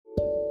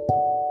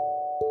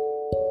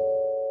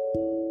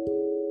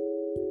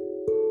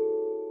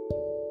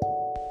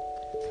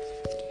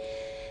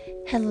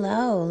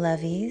Hello,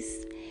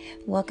 lovies.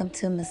 Welcome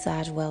to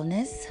Massage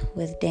Wellness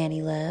with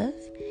Danny Love.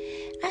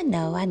 I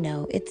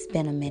know, it's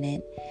been a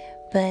minute,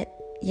 but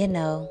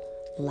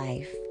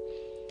life.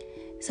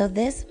 So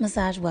this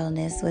Massage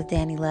Wellness with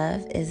Danny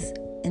Love is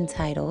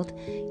entitled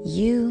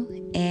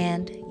You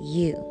and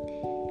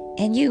You.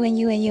 And you and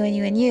you and you and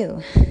you and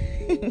you.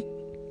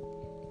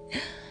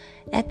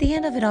 At the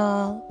end of it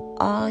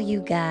all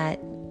you got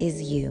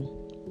is you.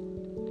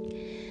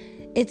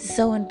 It's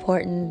so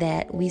important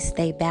that we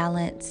stay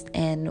balanced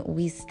and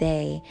we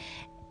stay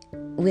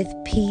with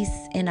peace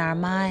in our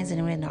minds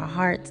and in our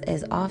hearts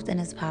as often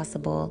as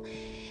possible,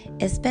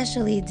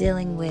 especially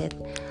dealing with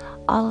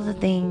all of the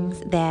things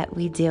that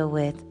we deal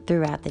with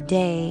throughout the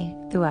day,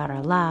 throughout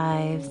our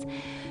lives,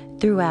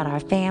 throughout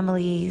our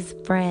families,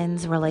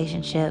 friends,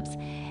 relationships,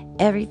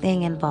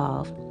 everything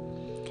involved.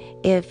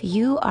 If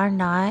you are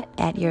not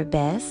at your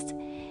best,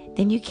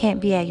 then you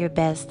can't be at your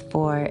best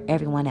for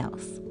everyone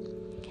else.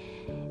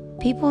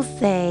 People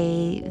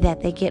say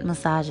that they get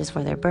massages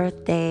for their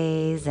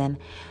birthdays and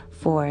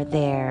for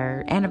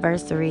their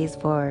anniversaries,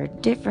 for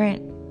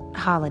different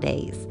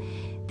holidays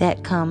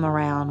that come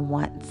around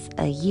once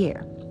a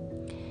year.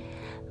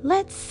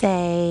 Let's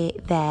say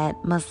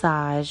that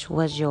massage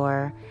was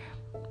your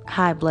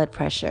high blood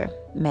pressure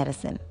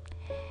medicine.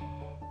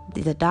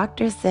 The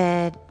doctor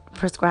said,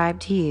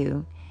 prescribed to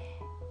you,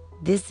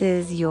 this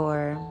is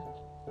your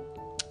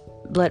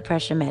blood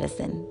pressure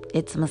medicine.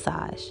 It's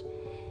massage.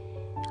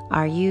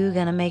 Are you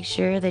going to make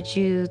sure that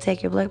you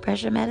take your blood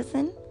pressure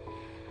medicine?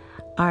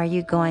 Are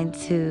you going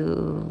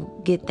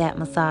to get that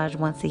massage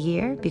once a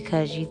year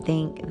because you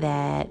think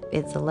that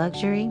it's a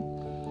luxury?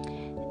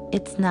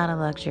 It's not a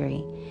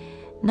luxury.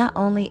 Not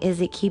only is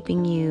it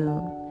keeping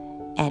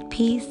you at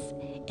peace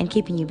and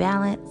keeping you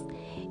balanced,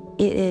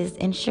 it is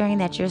ensuring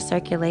that your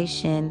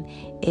circulation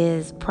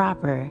is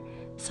proper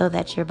so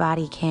that your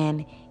body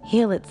can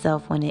heal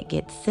itself when it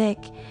gets sick,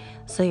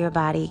 so your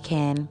body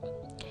can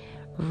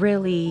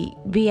really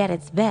be at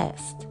its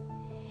best.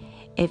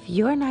 If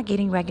you're not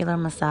getting regular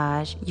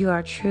massage, you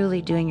are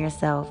truly doing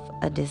yourself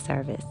a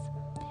disservice.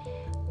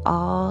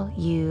 All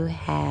you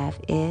have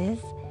is,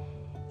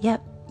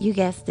 you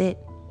guessed it,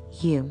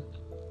 you.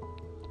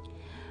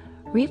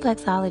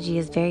 Reflexology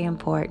is very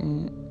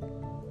important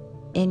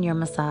in your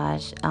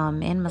massage,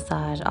 in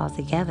massage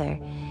altogether,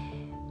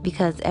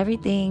 because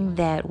everything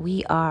that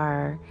we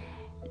are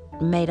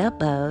made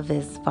up of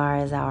as far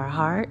as our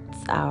hearts,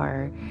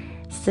 our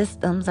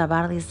systems, our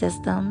bodily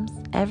systems,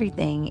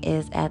 everything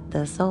is at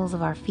the soles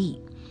of our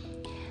feet.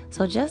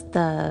 So just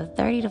the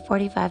 30 to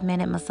 45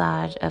 minute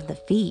massage of the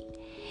feet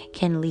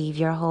can leave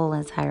your whole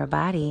entire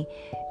body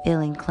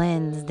feeling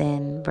cleansed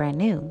and brand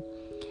new.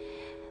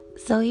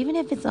 So even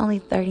if it's only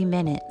 30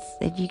 minutes,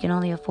 if you can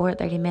only afford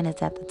 30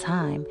 minutes at the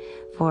time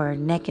for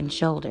neck and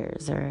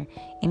shoulders or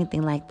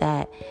anything like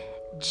that,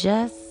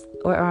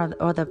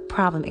 or the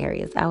problem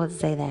areas, I would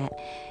say that.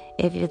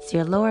 If it's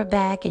your lower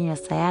back and your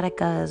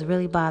sciatica is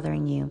really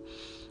bothering you,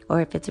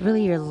 or if it's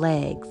really your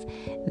legs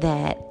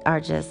that are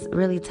just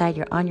really tight,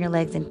 you're on your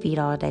legs and feet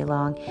all day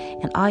long,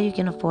 and all you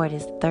can afford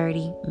is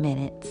 30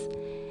 minutes,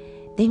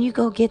 then you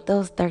go get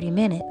those 30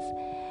 minutes.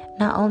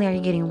 Not only are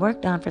you getting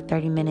work done for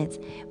 30 minutes,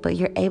 but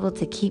you're able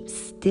to keep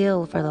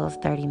still for those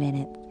 30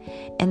 minutes.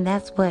 And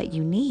that's what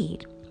you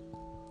need.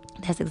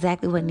 That's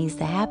exactly what needs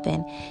to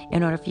happen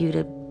in order for you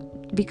to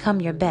become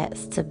your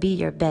best, to be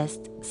your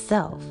best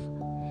self.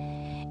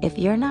 If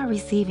you're not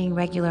receiving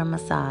regular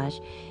massage,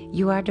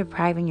 you are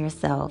depriving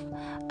yourself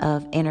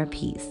of inner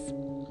peace.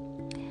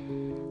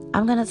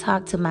 I'm going to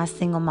talk to my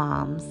single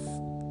moms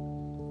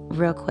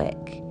real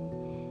quick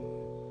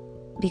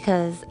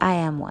because I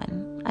am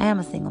one. I am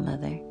a single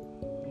mother.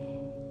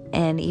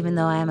 And even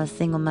though I am a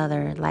single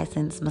mother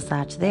licensed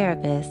massage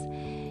therapist,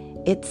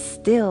 it's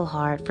still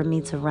hard for me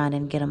to run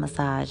and get a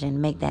massage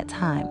and make that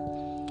time.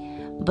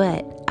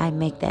 But I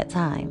make that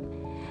time.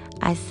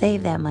 I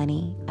save that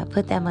money. I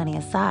put that money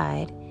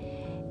aside.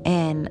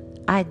 And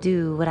I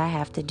do what I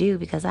have to do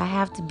because I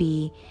have to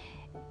be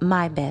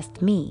my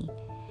best me.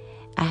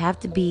 I have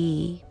to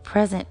be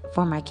present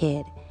for my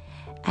kid.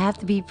 I have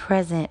to be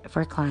present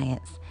for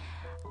clients.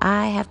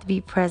 I have to be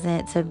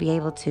present to be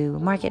able to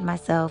market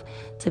myself,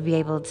 to be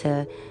able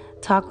to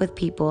talk with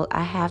people.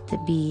 I have to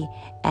be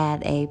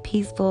at a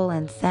peaceful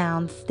and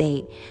sound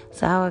state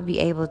so I would be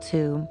able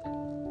to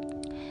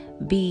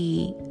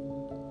be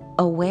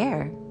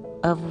aware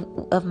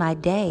of my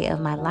day, of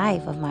my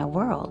life, of my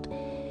world.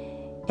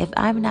 If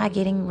I'm not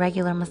getting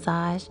regular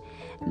massage,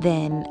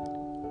 then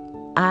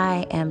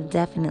I am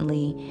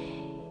definitely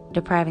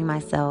depriving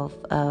myself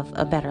of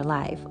a better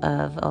life,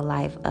 of a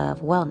life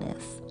of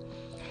wellness.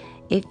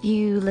 If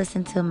you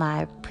listen to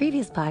my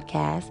previous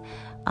podcast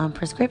on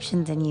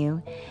prescriptions in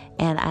you,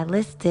 and I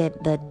listed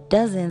the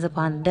dozens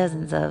upon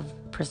dozens of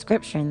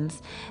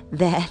prescriptions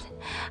that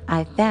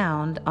I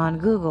found on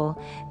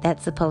Google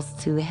that's supposed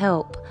to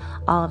help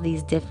all of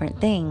these different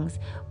things,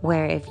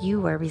 where if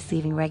you were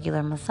receiving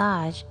regular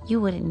massage,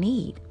 you wouldn't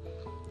need.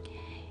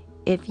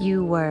 if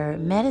you were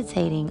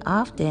meditating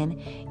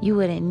often, you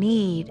wouldn't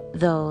need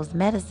those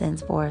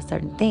medicines for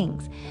certain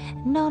things.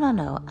 No.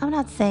 I'm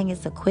not saying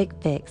it's a quick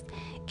fix.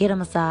 Get a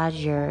massage,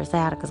 your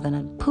sciatica is going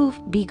to poof,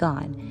 be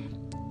gone.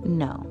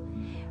 No.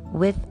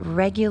 With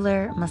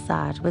regular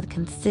massage, with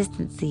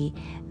consistency,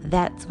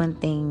 that's when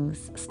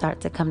things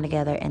start to come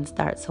together and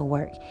start to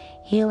work.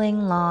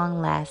 Healing long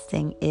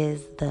lasting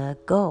is the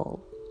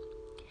goal.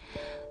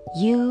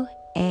 You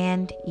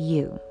and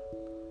you.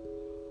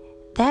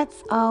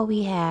 That's all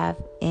we have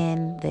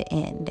in the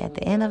end. At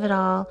the end of it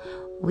all,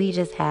 we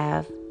just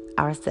have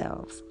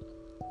ourselves.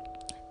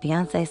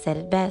 Beyonce said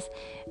it best,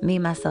 me,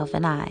 myself,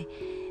 and I.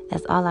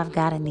 That's all I've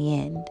got in the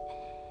end.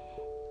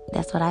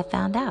 That's what I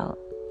found out.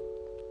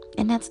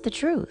 And that's the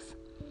truth.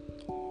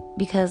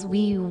 Because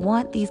we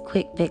want these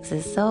quick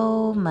fixes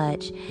so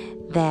much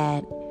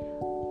that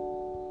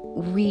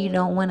we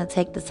don't want to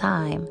take the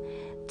time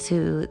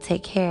to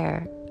take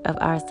care of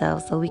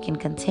ourselves so we can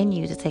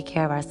continue to take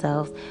care of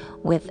ourselves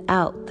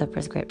without the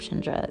prescription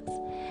drugs.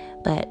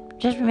 But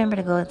just remember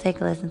to go and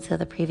take a listen to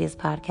the previous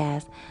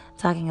podcast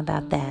talking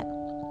about that.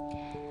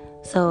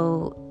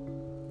 So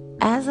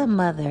as a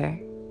mother,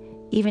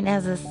 even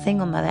as a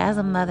single mother, as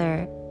a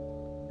mother,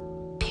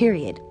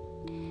 period,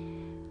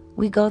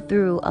 we go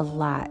through a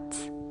lot.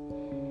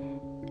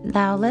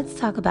 Now let's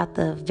talk about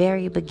the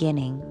very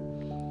beginning.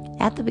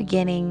 At the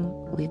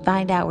beginning, we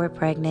find out we're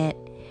pregnant.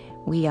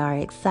 We are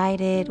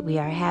excited. We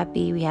are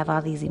happy. We have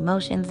all these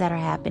emotions that are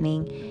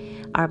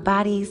happening. Our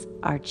bodies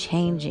are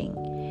changing.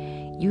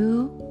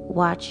 You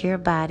watch your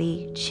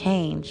body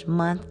change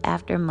month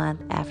after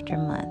month after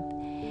month.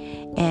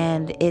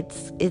 And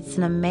it's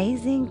an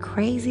amazing,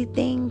 crazy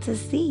thing to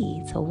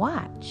see, to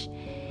watch.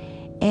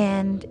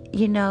 And,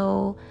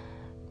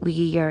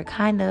 you're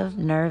kind of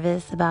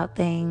nervous about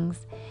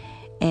things.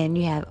 And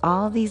you have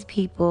all these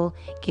people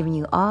giving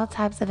you all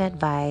types of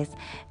advice.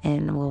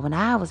 And, when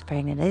I was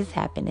pregnant, this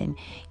happened. And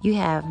you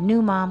have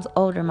new moms,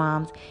 older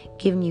moms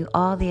giving you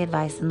all the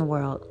advice in the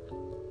world.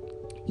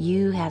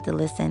 You have to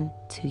listen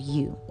to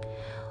you.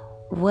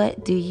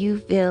 What do you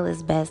feel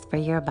is best for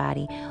your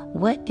body?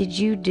 What did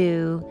you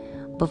do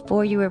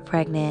before you were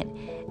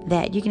pregnant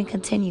that you can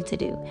continue to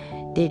do?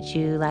 Did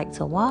you like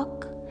to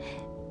walk?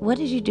 What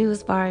did you do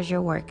as far as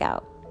your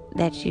workout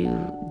that you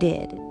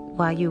did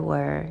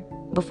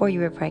before you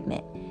were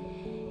pregnant?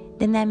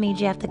 Then that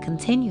means you have to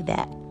continue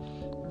that.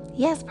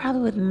 Yes,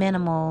 probably with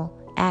minimal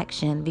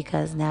action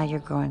because now you're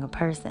growing a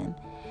person.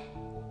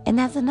 And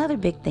that's another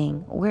big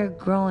thing. We're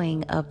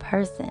growing a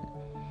person.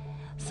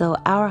 So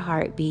our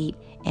heartbeat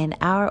and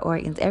our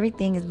organs,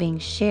 everything is being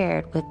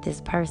shared with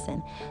this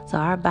person. So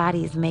our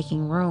body is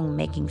making room,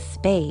 making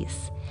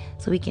space,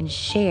 so we can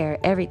share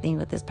everything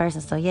with this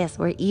person. So yes,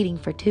 we're eating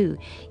for two.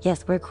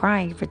 Yes, we're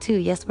crying for two.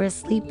 Yes, we're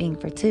sleeping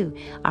for two.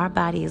 Our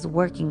body is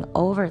working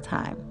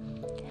overtime.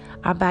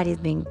 Our body is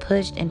being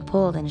pushed and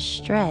pulled and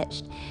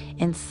stretched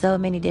in so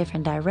many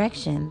different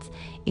directions,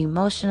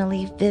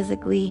 emotionally,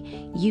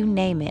 physically, you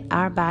name it.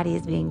 Our body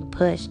is being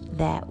pushed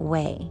that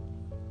way.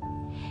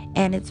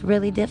 And it's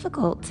really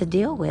difficult to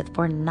deal with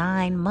for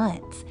 9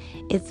 months.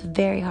 It's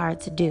very hard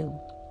to do.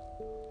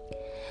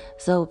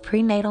 So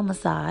prenatal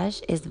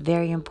massage is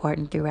very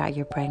important throughout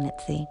your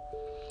pregnancy.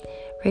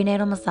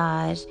 Prenatal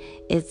massage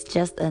is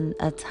just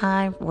a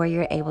time where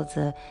you're able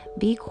to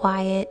be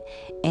quiet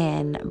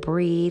and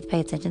breathe, pay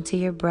attention to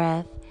your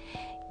breath,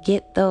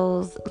 get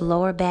those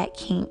lower back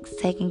kinks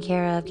taken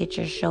care of, get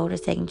your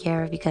shoulders taken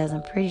care of, because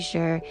I'm pretty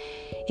sure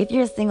if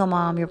you're a single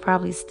mom, you're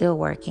probably still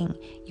working.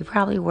 You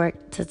probably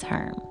work to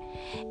term.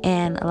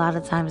 And a lot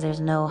of times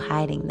there's no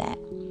hiding that.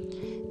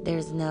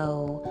 There's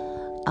no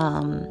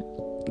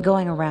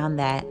going around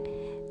that.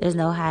 There's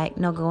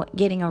no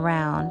getting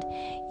around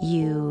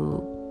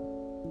you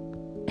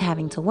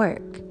having to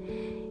work,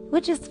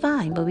 which is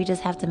fine, but we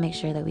just have to make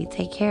sure that we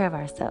take care of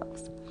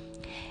ourselves.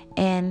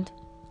 And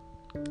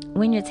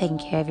when you're taking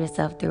care of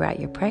yourself throughout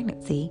your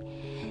pregnancy,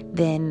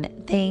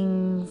 then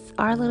things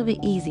are a little bit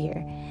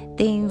easier.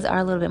 Things are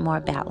a little bit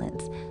more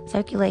balanced.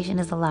 Circulation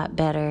is a lot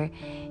better.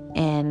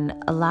 And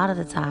a lot of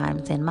the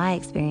times, in my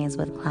experience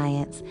with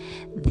clients,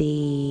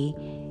 the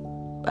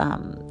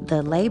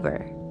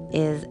labor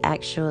is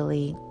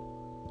actually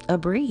a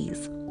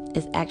breeze.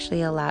 It's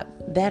actually a lot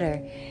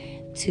better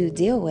to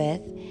deal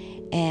with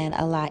and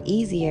a lot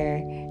easier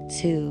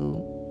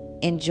to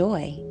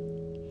enjoy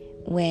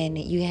when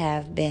you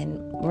have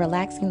been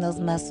relaxing those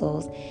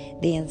muscles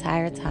the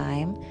entire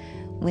time,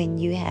 when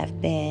you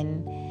have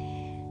been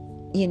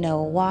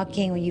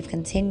walking, when you've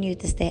continued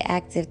to stay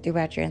active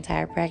throughout your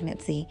entire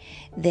pregnancy,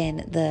 then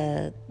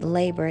the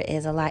labor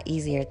is a lot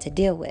easier to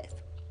deal with.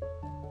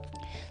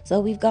 So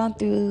we've gone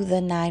through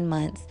the 9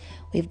 months.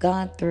 We've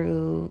gone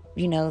through,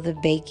 the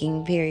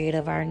baking period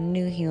of our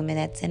new human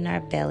that's in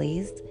our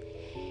bellies.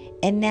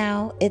 And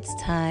now it's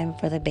time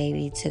for the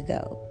baby to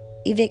go.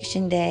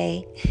 Eviction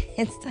day.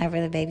 It's time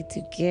for the baby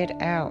to get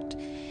out.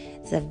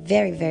 It's a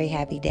very, very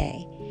happy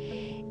day.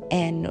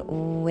 And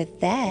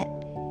with that,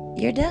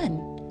 you're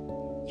done.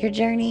 Your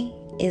journey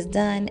is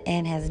done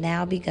and has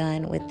now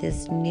begun with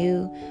this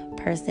new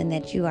person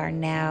that you are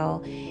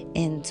now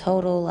in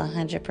total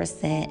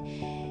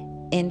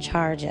 100% in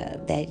charge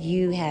of, that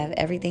you have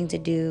everything to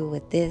do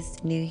with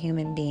this new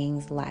human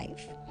being's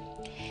life.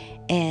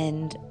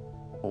 And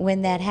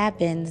when that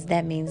happens,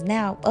 that means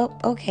now,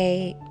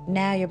 okay,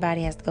 now your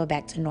body has to go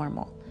back to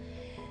normal.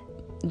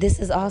 This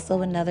is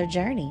also another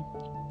journey.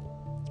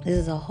 This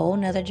is a whole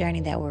nother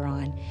journey that we're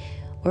on.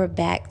 We're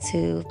back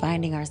to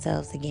finding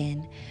ourselves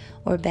again.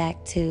 We're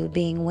back to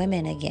being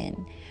women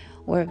again.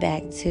 We're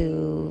back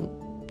to,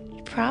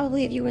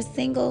 probably if you were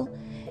single,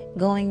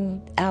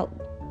 going out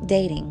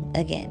dating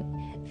again,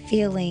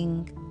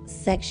 feeling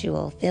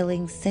sexual,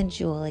 feeling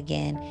sensual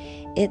again.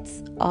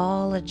 It's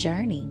all a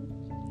journey.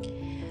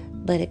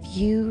 But if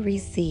you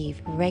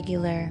receive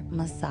regular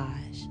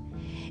massage,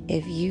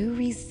 if you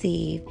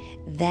receive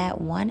that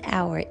 1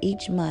 hour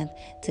each month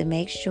to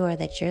make sure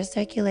that your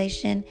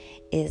circulation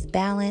is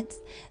balanced,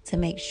 to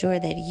make sure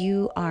that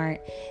you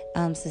aren't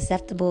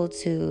susceptible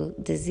to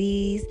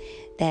disease,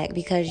 that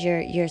because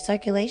your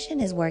circulation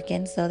is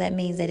working, so that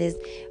means that it's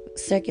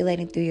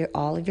circulating through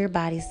all of your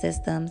body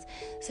systems,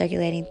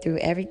 circulating through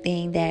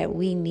everything that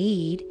we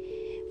need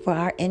for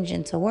our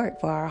engine to work,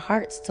 for our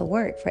hearts to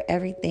work, for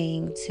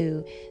everything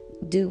to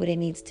do what it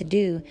needs to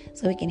do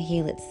so it can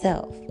heal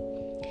itself.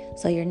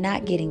 So you're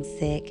not getting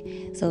sick.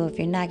 So if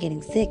you're not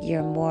getting sick,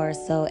 you're more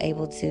so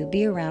able to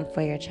be around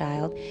for your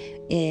child,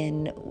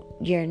 and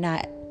you're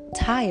not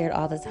tired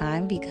all the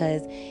time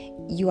because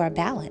you are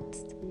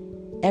balanced.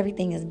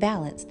 Everything is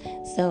balanced.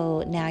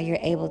 So now you're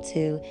able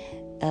to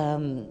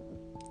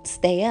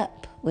stay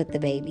up with the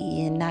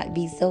baby and not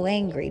be so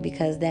angry,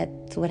 because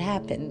that's what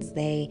happens.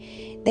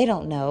 They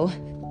don't know.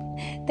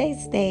 They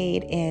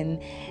stayed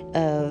in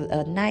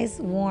a nice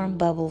warm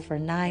bubble for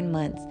 9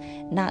 months,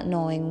 not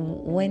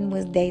knowing when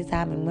was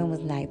daytime and when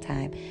was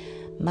nighttime.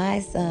 My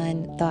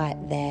son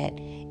thought that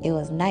it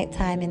was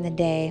nighttime in the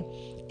day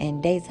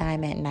and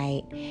daytime at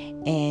night,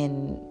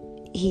 and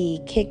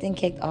he kicked and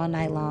kicked all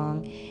night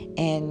long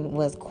and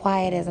was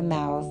quiet as a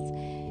mouse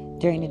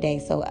during the day.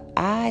 So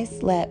I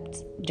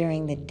slept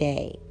during the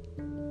day.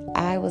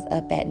 I was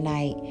up at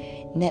night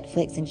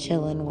Netflix and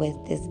chilling with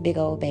this big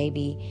old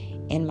baby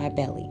in my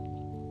belly.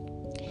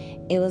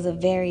 It was a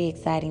very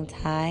exciting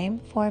time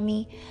for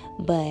me,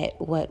 but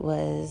what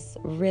was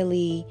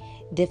really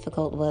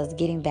difficult was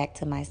getting back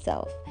to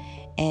myself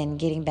and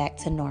getting back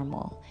to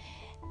normal.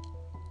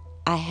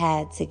 I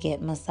had to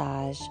get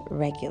massage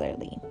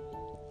regularly.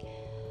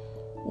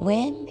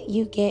 When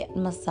you get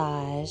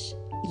massage,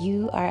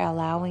 you are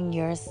allowing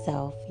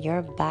yourself,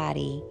 your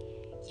body,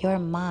 your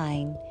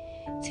mind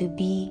to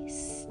be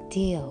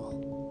still.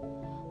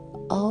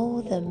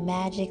 Oh, the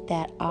magic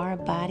that our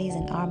bodies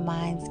and our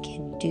minds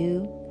can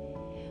do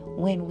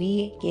when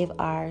we give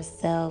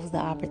ourselves the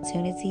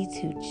opportunity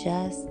to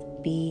just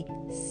be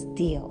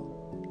still.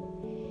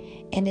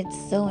 And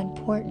it's so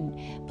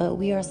important, but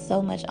we are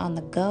so much on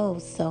the go,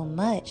 so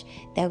much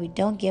that we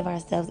don't give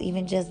ourselves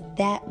even just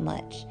that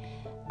much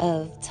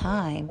of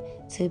time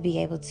to be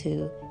able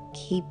to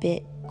keep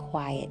it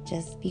quiet.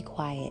 Just be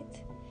quiet.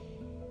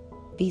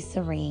 Be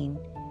serene.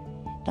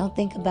 Don't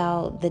think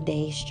about the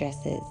day's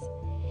stresses.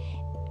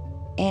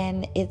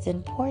 And it's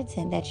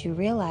important that you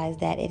realize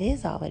that it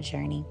is all a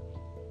journey.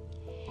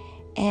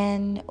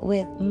 And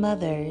with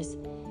mothers,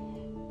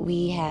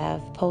 we have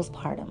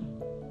postpartum.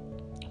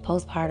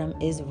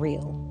 Postpartum is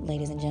real,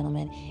 ladies and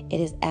gentlemen.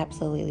 It is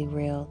absolutely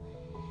real.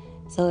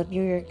 So if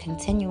you're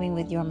continuing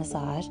with your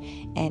massage,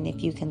 and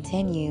if you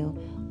continue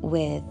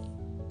with,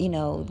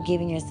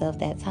 giving yourself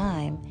that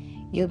time,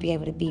 you'll be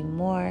able to be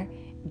more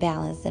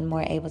balanced and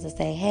more able to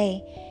say,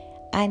 hey,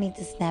 I need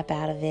to snap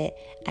out of it.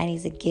 I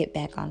need to get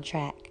back on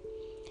track.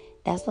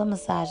 That's what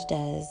massage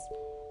does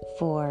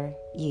for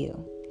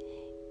you.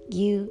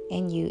 You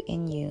and you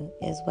and you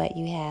is what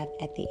you have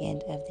at the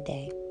end of the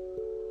day.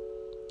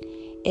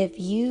 If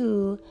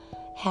you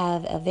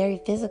have a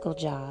very physical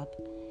job,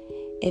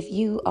 if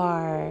you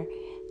are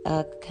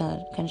a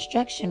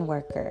construction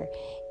worker,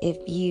 if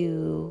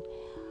you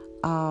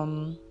are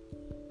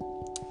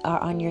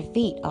on your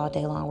feet all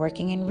day long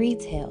working in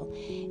retail,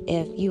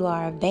 if you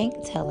are a bank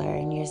teller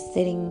and you're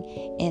sitting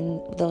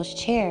in those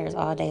chairs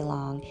all day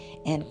long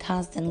and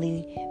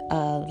constantly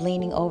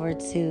leaning over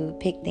to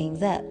pick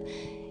things up,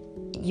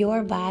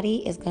 your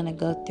body is going to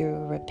go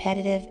through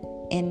repetitive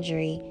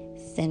injury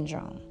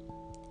syndrome.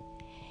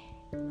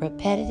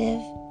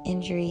 Repetitive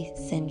injury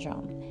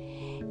syndrome.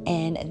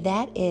 And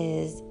that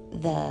is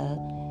the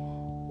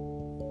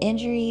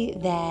injury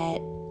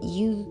that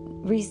you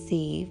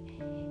receive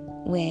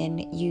when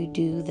you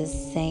do the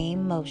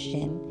same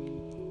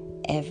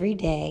motion every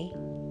day,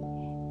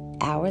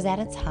 hours at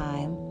a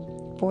time,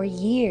 for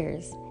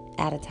years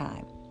at a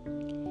time.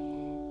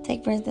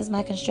 Take, for instance,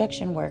 my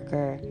construction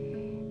worker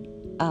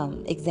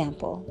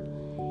example.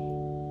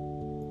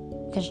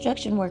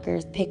 Construction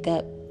workers pick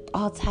up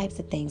all types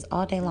of things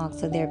all day long,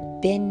 so they're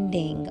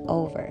bending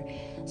over.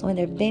 So when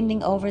they're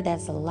bending over,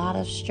 that's a lot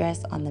of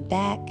stress on the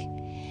back.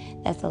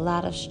 That's a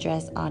lot of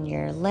stress on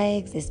your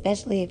legs,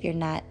 especially if you're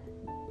not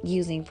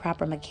using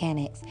proper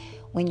mechanics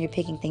when you're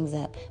picking things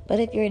up. But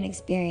if you're an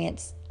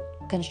experienced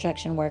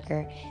construction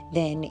worker,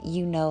 then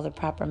you know the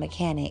proper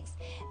mechanics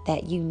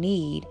that you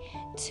need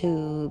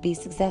to be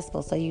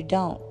successful so you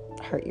don't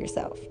hurt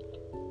yourself.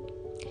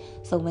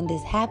 So when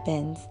this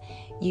happens,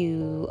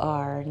 you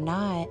are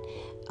not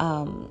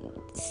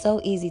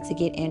so easy to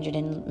get injured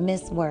and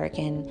miss work,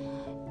 and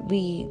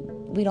we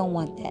don't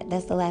want that.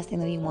 That's the last thing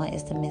that we want,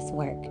 is to miss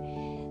work.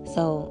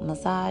 So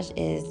massage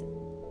is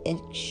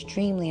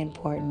extremely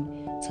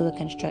important to a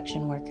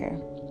construction worker.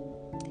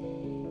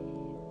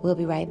 We'll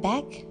be right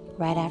back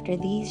right after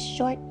these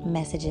short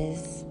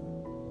messages.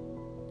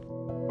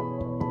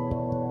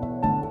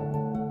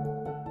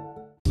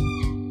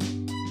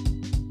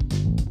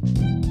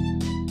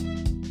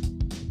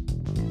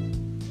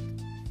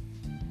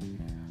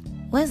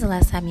 When's the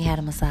last time you had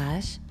a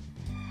massage?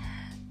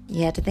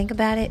 You have to think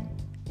about it?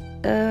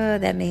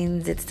 That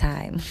means it's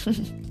time.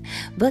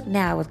 Book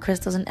now with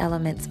Crystals and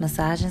Elements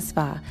Massage and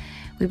Spa.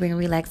 We bring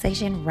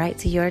relaxation right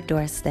to your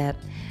doorstep.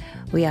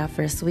 We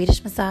offer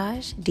Swedish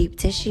massage, deep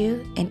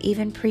tissue, and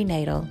even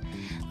prenatal.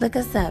 Look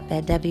us up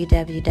at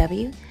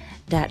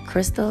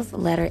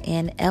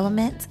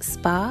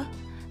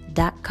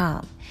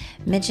www.crystals.elementspa.com.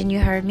 Mention you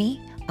heard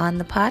me on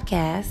the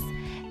podcast,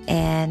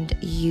 and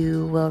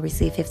you will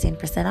receive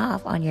 15%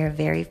 off on your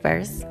very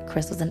first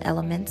Crystals and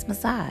Elements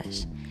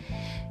massage.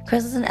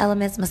 Crystals and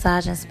Elements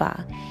Massage and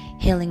Spa,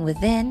 healing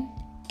within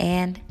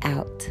and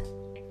out.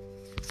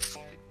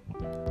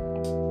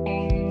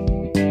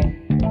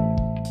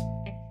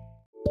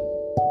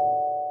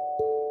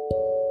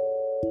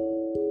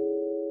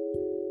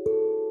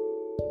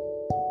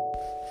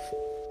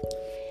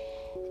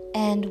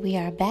 And we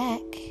are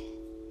back.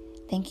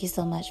 Thank you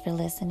so much for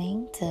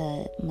listening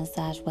to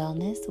Massage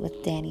Wellness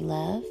with Danny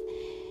Love.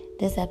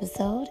 This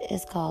episode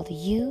is called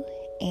You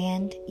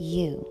and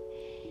You.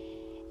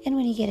 And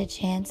when you get a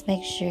chance,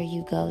 make sure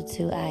you go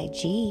to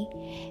IG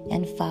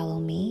and follow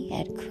me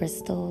at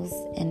Crystals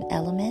and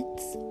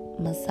Elements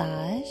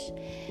Massage.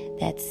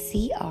 That's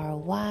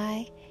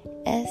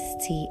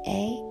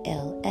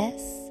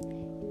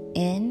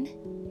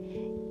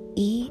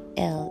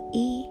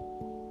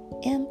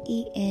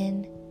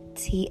CrystalsNElements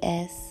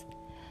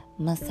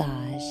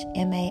Massage,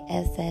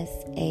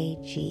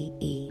 MASSAGE,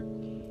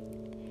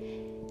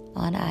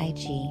 on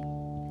IG.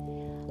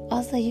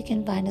 Also, you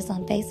can find us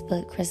on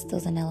Facebook,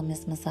 Crystals and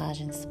Elements Massage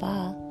and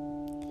Spa.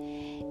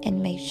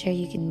 And make sure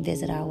you can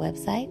visit our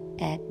website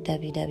at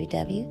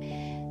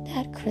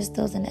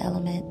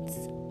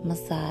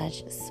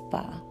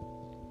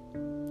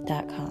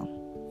www.crystals&elementsmassagespa.com.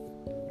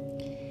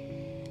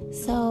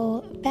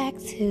 So, back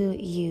to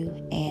you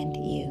and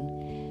you.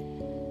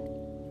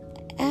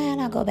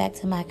 And I'll go back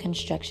to my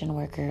construction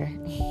worker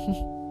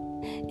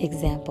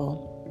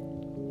example.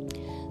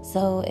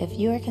 So if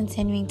you're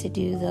continuing to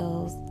do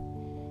those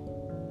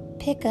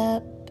pick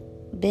up,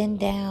 bend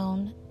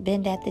down,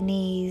 bend at the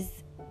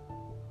knees,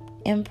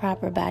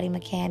 improper body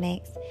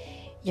mechanics,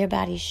 your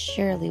body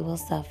surely will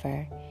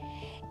suffer.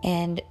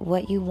 And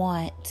what you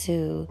want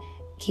to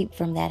keep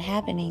from that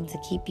happening, to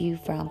keep you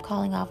from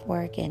calling off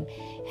work and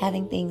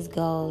having things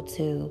go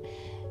to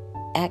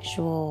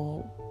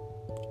actual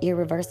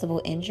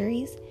irreversible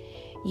injuries,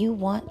 you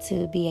want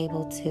to be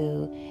able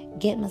to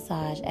get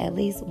massage at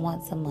least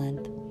once a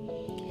month.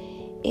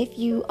 If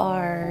you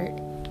are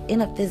in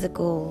a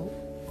physical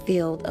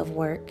field of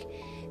work,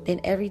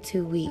 then every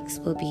 2 weeks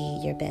will be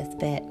your best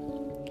bet.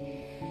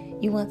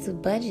 You want to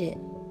budget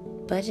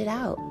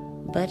out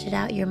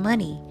your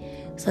money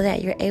so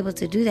that you're able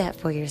to do that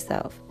for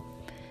yourself.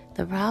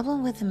 The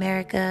problem with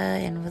America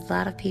and with a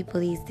lot of people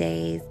these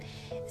days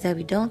is that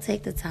we don't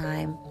take the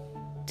time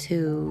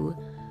to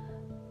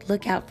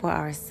look out for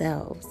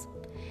ourselves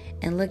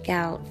and look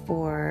out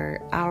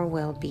for our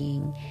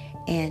well-being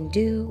and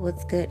do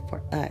what's good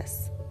for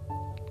us.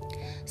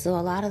 So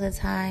a lot of the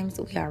times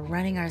we are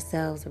running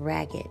ourselves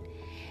ragged,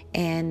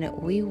 and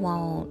we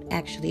won't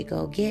actually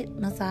go get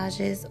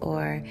massages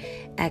or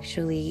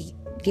actually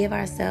give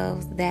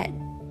ourselves that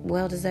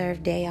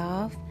well-deserved day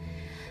off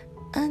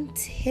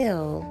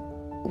until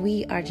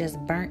we are just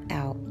burnt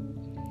out,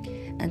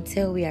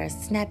 until we are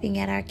snapping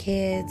at our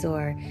kids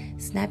or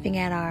snapping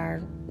at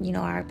our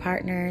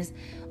partners,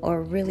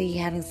 or really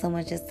having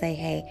someone just say,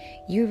 hey,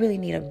 you really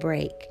need a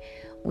break.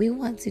 We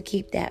want to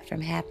keep that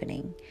from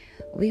happening.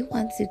 We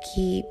want to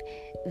keep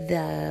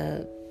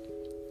the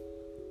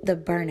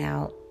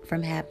burnout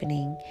from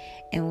happening,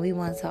 and we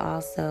want to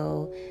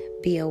also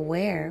be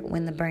aware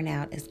when the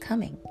burnout is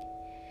coming.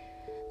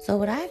 So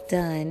what I've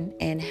done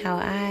and how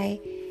I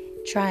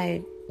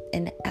tried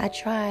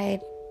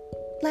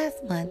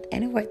last month,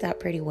 and it worked out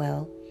pretty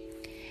well.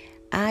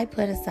 I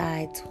put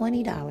aside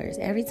 $20.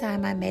 Every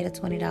time I made a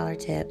 $20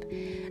 tip,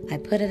 I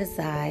put it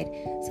aside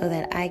so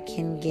that I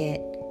can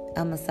get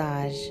a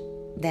massage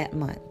that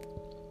month.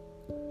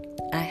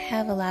 I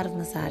have a lot of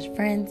massage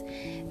friends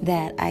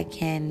that I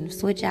can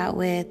switch out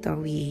with,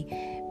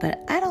 but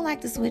I don't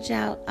like to switch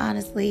out,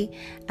 honestly.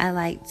 I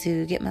like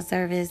to get my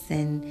service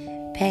and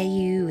pay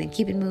you and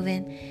keep it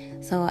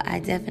moving. So I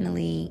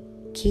definitely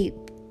keep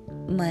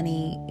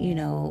money,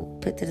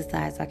 put to the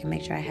side so I can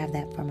make sure I have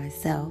that for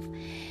myself.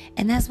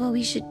 And that's what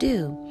we should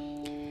do.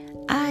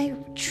 I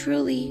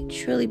truly,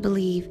 truly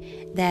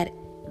believe that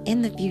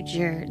in the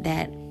future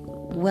that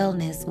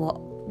wellness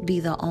will be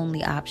the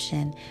only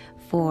option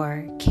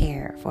for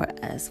care, for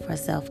us, for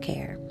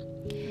self-care.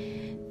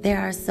 There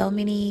are so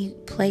many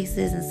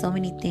places and so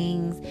many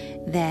things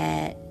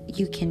that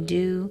you can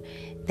do,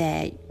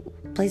 that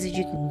places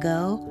you can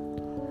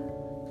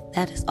go,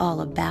 that is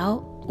all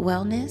about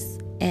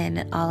wellness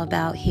and all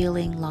about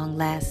healing long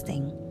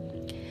lasting,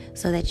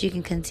 so that you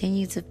can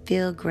continue to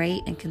feel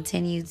great and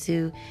continue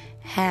to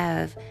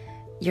have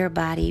your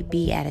body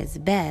be at its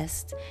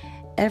best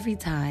every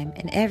time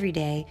and every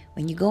day.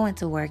 When you go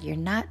into work, you're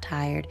not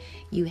tired.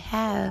 You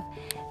have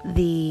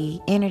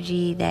the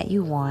energy that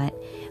you want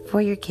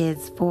for your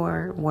kids,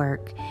 for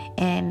work,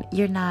 and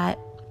you're not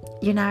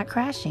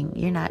crashing.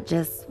 You're not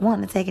just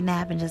wanting to take a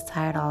nap and just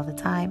tired all the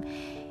time.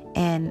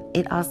 And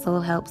it also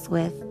helps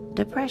with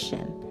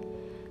depression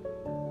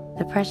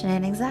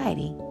and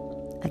anxiety.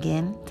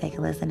 Again, take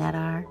a listen at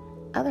our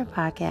other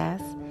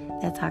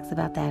podcast that talks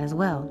about that as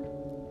well.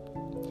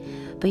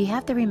 But you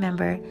have to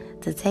remember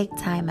to take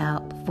time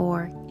out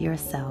for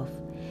yourself.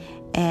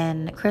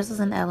 And Crystals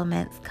and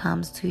Elements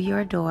comes to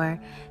your door,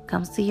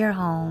 comes to your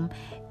home,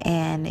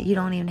 and you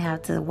don't even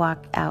have to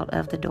walk out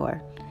of the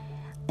door.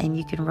 And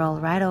you can roll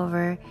right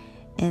over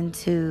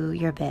into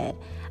your bed.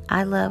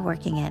 I love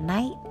working at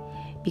night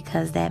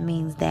because that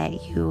means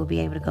that you will be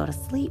able to go to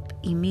sleep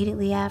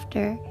immediately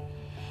after.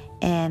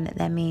 And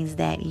that means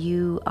that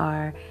you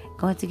are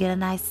going to get a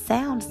nice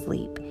sound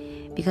sleep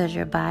because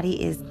your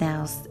body is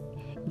now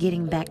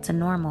getting back to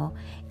normal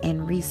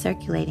and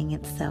recirculating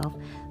itself.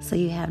 So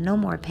you have no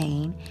more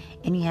pain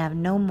and you have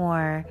no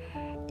more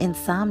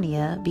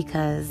insomnia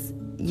because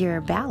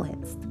you're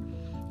balanced.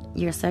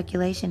 Your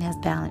circulation has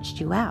balanced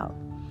you out.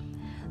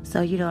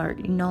 So you're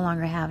no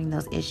longer having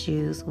those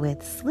issues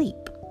with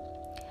sleep.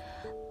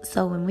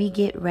 So when we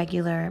get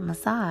regular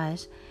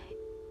massage,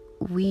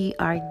 we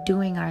are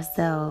doing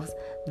ourselves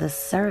the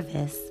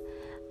service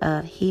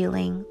of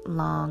healing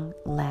long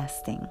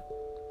lasting.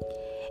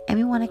 And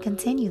we want to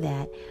continue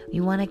that. We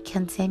want to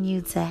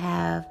continue to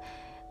have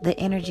the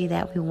energy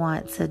that we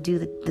want to do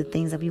the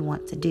things that we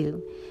want to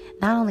do.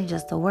 Not only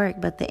just the work,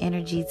 but the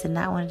energy to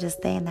not want to just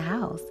stay in the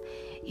house.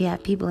 You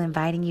have people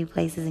inviting you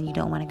places and you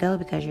don't want to go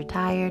because you're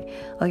tired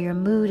or your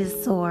mood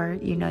is sore.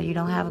 You're not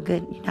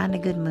in a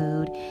good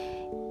mood.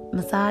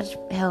 Massage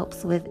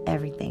helps with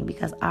everything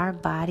because our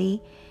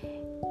body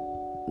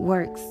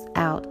works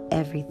out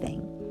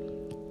everything.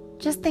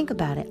 Just think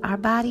about it. Our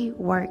body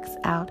works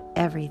out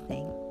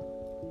everything.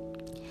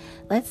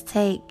 Let's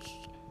take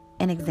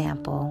an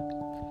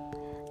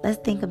example. Let's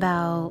think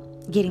about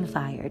getting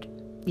fired.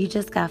 You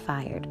just got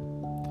fired.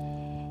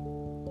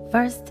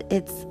 First,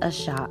 it's a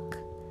shock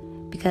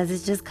because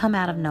it's just come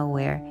out of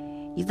nowhere.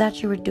 You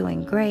thought you were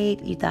doing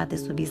great. You thought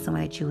this would be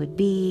somewhere that you would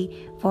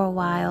be for a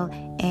while,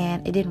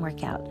 and it didn't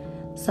work out.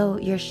 So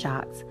you're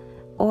shocked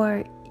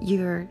or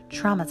you're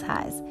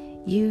traumatized.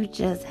 You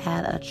just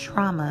had a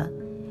trauma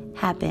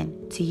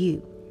happen to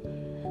you.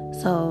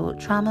 So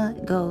trauma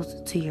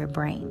goes to your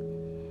brain.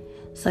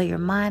 So your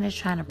mind is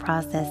trying to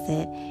process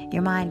it.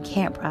 Your mind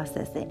can't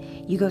process it.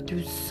 You go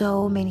through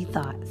so many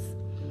thoughts.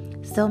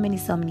 So many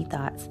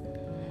thoughts.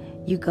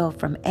 You go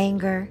from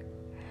anger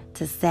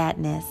to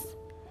sadness,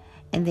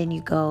 and then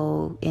you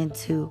go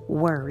into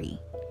worry.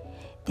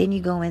 Then you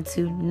go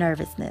into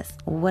nervousness.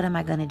 What am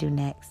I going to do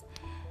next?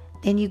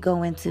 Then you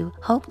go into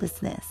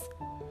hopelessness.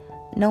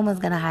 No one's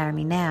going to hire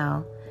me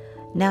now.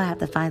 Now I have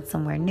to find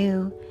somewhere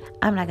new.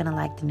 I'm not going to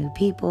like the new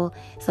people.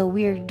 So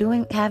we're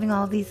having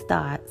all these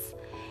thoughts,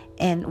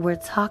 and we're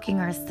talking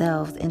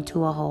ourselves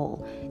into a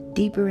hole,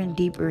 deeper and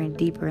deeper and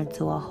deeper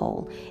into a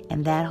hole.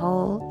 And that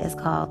hole is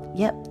called,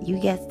 yep, you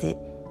guessed it,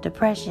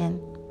 depression.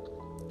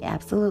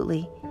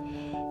 Absolutely.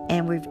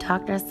 And we've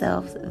talked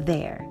ourselves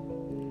there.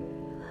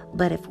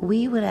 But if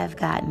we would have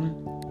gotten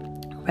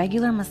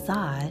regular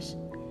massage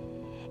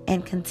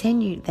and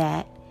continued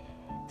that,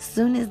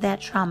 soon as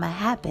that trauma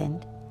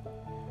happened,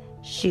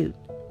 shoot,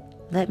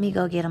 let me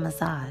go get a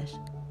massage.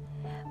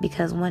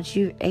 Because once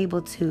you're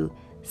able to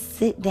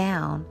sit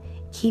down,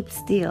 keep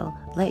still,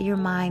 let your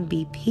mind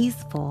be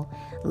peaceful,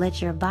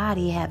 let your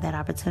body have that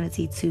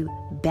opportunity to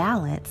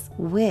balance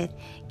with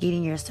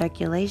getting your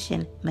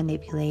circulation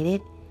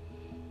manipulated,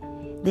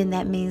 then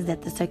that means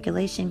that the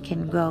circulation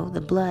can go,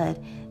 the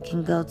blood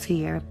can go to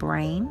your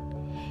brain,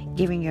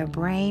 giving your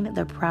brain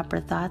the proper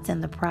thoughts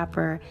and the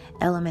proper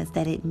elements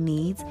that it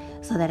needs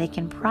so that it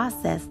can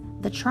process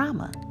the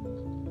trauma.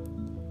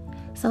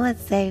 So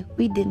let's say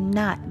we did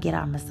not get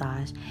our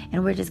massage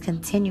and we're just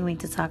continuing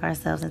to talk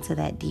ourselves into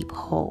that deep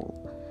hole.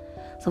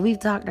 So we've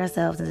talked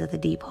ourselves into the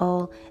deep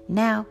hole.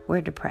 Now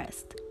we're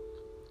depressed.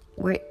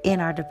 We're in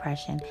our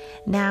depression.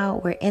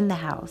 Now we're in the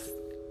house.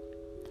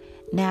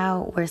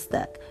 Now we're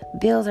stuck.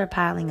 Bills are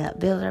piling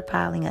up.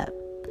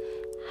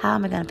 How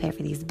am I going to pay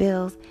for these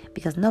bills?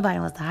 Because nobody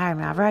wants to hire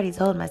me. I've already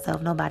told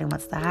myself nobody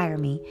wants to hire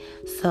me.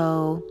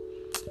 So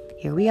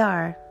here we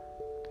are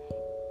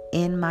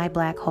in my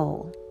black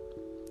hole.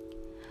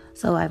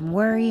 So I'm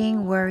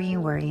worrying,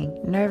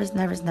 nervous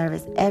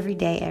every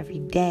day.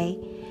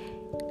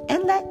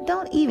 And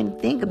don't even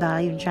think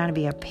about even trying to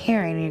be a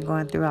parent and you're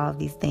going through all of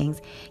these things.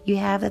 You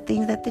have the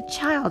things that the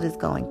child is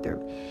going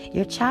through.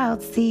 Your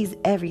child sees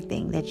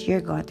everything that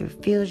you're going through,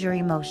 feels your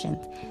emotions,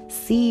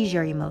 sees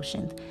your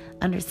emotions,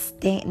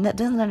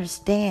 doesn't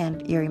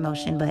understand your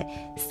emotion, but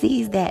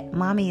sees that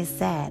mommy is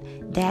sad,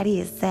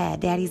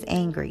 daddy's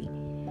angry,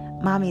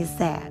 mommy is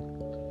sad.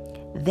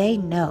 They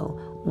know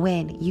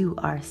when you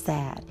are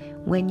sad,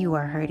 when you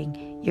are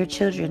hurting. Your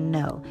children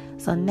know.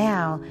 So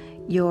now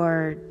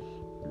your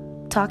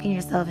talking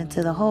yourself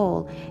into the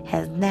hole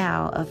has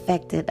now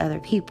affected other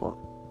people,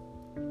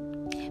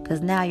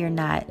 because now you're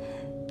not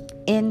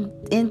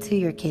into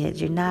your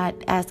kids, you're not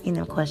asking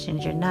them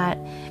questions, you're not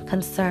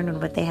concerned with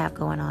what they have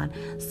going on.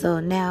 So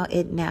now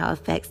it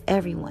affects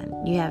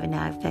everyone. You have it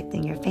now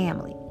affecting your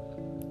family.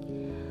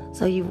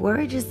 So you've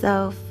worried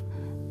yourself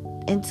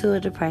into a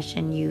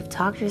depression, you've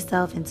talked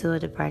yourself into a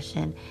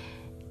depression.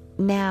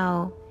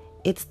 Now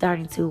it's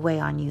starting to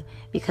weigh on you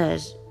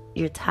because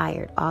you're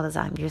tired all the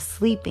time. You're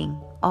sleeping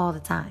all the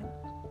time.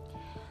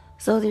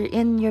 So you're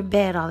in your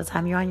bed all the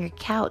time. You're on your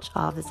couch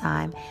all the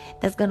time.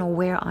 That's going to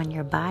wear on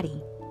your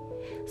body.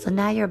 So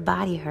now your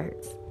body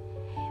hurts.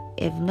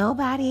 If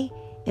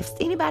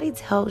anybody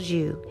tells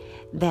you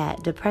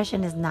that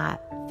depression is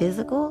not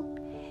physical,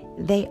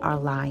 they are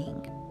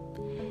lying.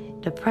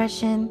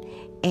 Depression,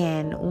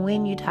 and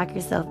when you talk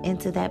yourself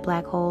into that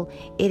black hole,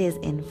 it is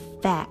in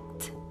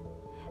fact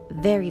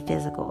very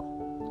physical.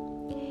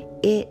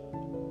 It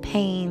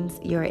pains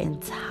your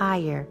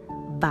entire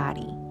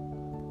body.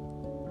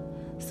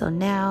 So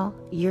now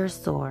you're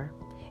sore.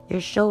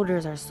 Your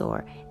shoulders are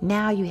sore.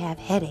 Now you have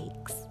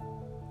headaches.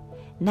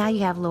 Now you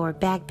have lower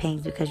back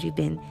pains because you've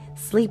been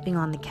sleeping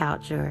on the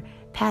couch or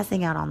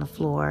passing out on the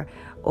floor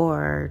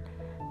or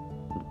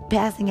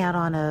passing out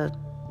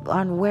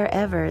on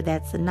wherever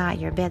that's not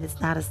your bed,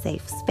 that's not a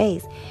safe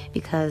space,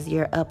 because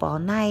you're up all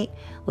night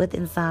with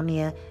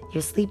insomnia,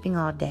 you're sleeping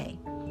all day.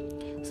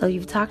 So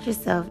you've talked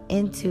yourself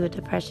into a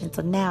depression.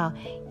 So now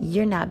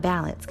you're not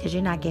balanced because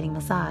you're not getting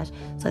massage.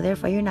 So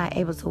therefore you're not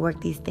able to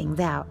work these things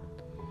out.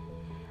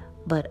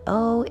 But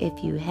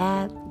if you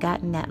had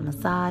gotten that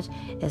massage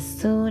as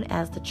soon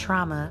as the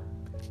trauma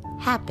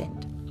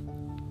happened,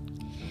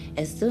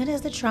 as soon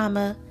as the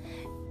trauma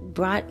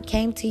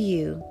came to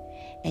you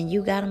and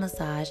you got a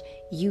massage,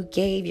 you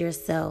gave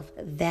yourself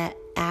that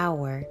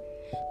hour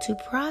to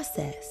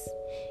process.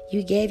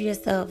 You gave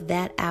yourself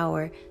that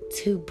hour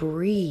to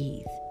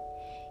breathe.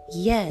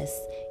 Yes,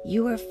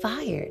 you were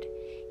fired.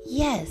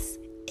 Yes,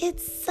 it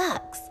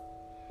sucks.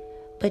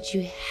 But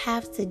you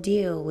have to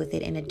deal with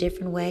it in a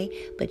different way.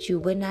 But you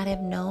would not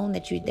have known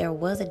that there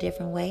was a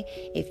different way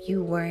if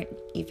you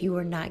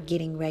were not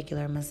getting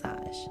regular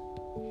massage.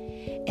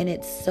 And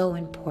it's so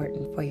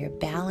important for your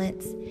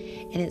balance,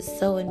 and it's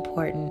so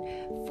important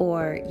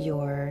for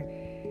your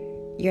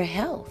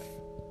health,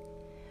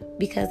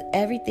 because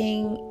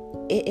everything,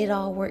 it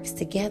all works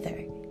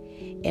together.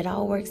 It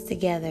all works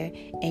together,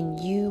 and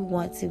you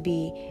want to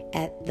be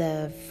at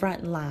the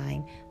front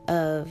line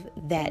of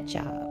that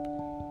job.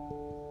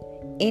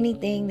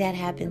 Anything that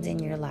happens in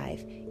your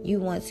life, you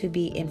want to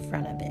be in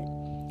front of it.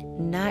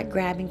 Not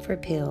grabbing for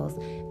pills,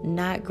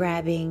 not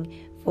grabbing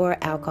for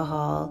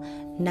alcohol,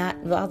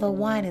 although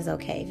wine is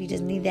okay. If you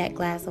just need that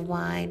glass of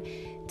wine,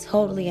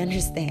 totally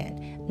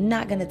understand.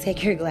 Not going to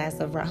take your glass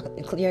of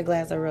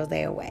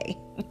rosé away.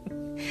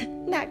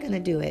 Not going to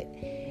do it.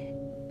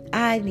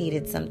 I need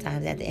it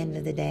sometimes at the end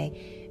of the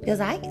day, because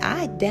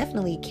I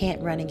definitely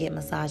can't run and get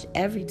massage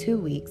every 2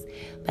 weeks,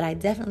 but I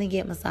definitely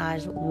get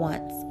massage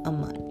once a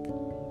month.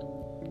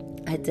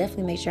 I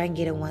definitely make sure I can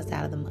get it once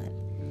out of the month.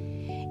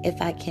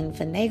 If I can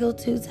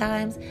finagle 2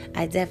 times,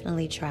 I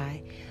definitely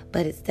try,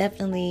 but it's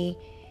definitely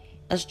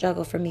a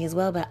struggle for me as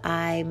well. But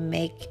I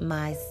make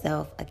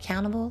myself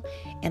accountable,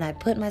 and I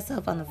put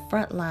myself on the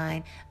front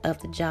line of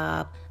the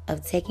job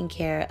of taking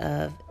care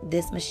of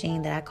this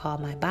machine that I call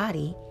my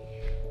body,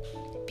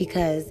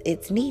 because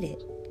it's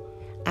needed.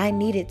 I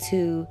needed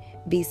to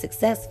be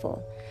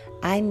successful.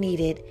 I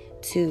needed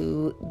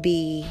to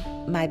be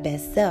my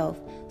best self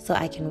so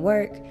I can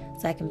work,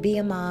 so I can be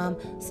a mom,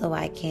 so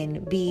I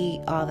can be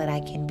all that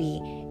I can be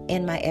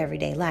in my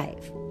everyday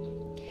life.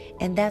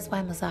 And that's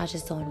why massage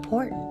is so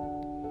important.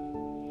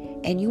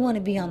 And you want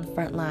to be on the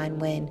front line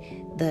when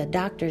the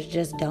doctors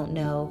just don't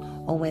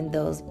know, or when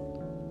those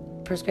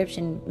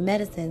prescription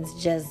medicines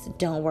just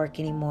don't work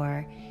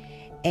anymore.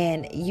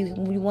 And you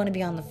want to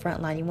be on the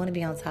front line. You want to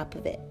be on top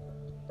of it.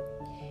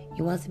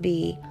 You want to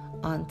be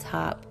on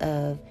top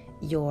of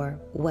your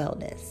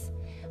wellness.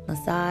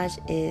 Massage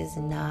is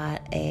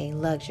not a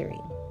luxury.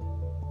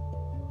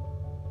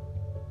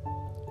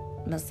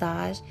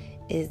 Massage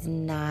is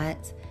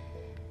not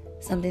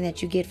something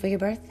that you get for your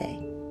birthday.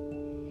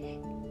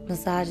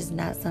 Massage is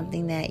not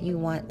something that you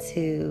want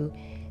to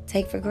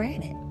take for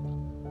granted.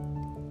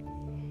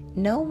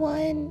 No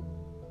one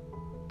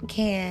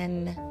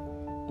can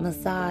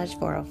massage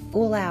for a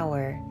full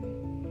hour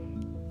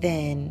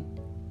than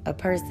a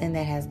person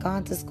that has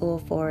gone to school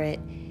for it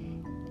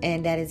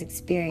and that is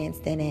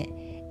experienced in it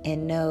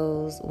and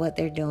knows what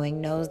they're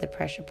doing, knows the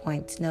pressure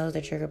points, knows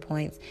the trigger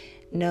points,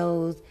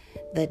 knows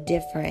the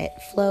different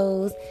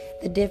flows,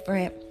 the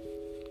different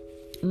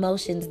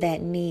motions that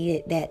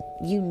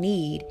you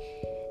need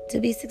to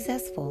be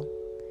successful.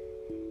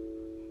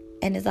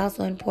 And it's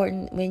also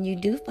important when you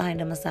do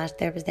find a massage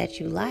therapist that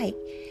you like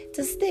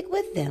to stick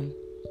with them.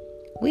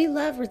 We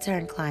love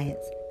return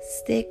clients.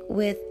 Stick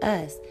with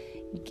us.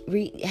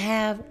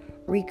 Have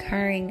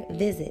recurring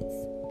visits.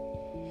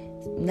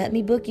 Let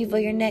me book you for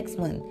your next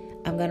one.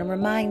 I'm going to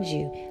remind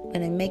you. I'm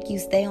going to make you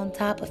stay on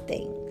top of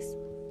things.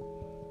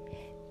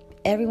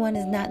 Everyone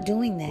is not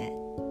doing that.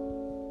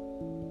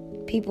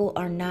 People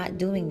are not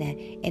doing that.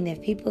 And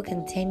if people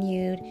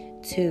continued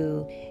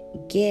to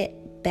get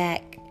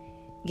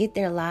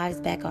their lives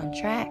back on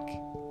track,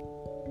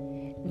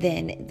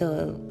 then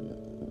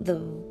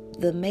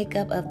the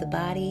makeup of the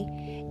body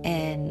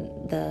and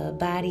the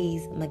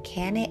body's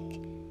mechanic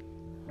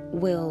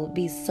will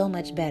be so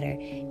much better.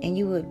 And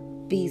you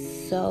would be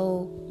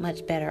so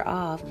much better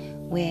off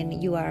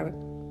when you are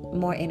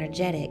more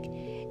energetic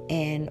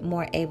and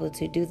more able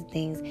to do the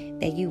things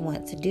that you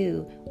want to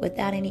do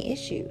without any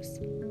issues.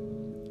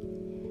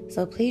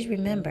 So please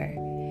remember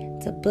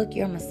to book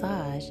your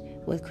massage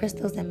with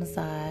Crystals and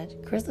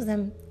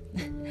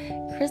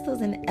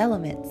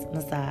Elements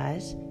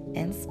Massage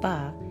and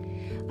Spa.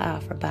 I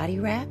offer body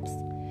wraps.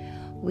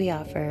 We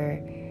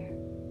offer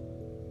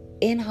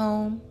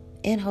in-home,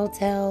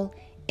 in-hotel,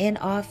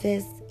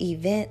 in-office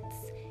events,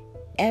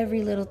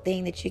 every little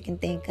thing that you can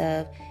think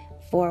of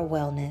for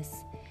wellness.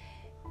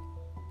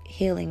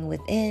 Healing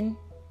within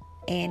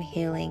and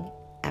healing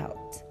out.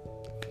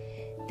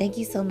 Thank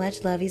you so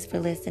much, lovies, for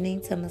listening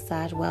to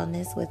Massage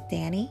Wellness with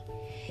Danny.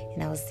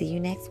 And I will see you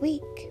next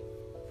week.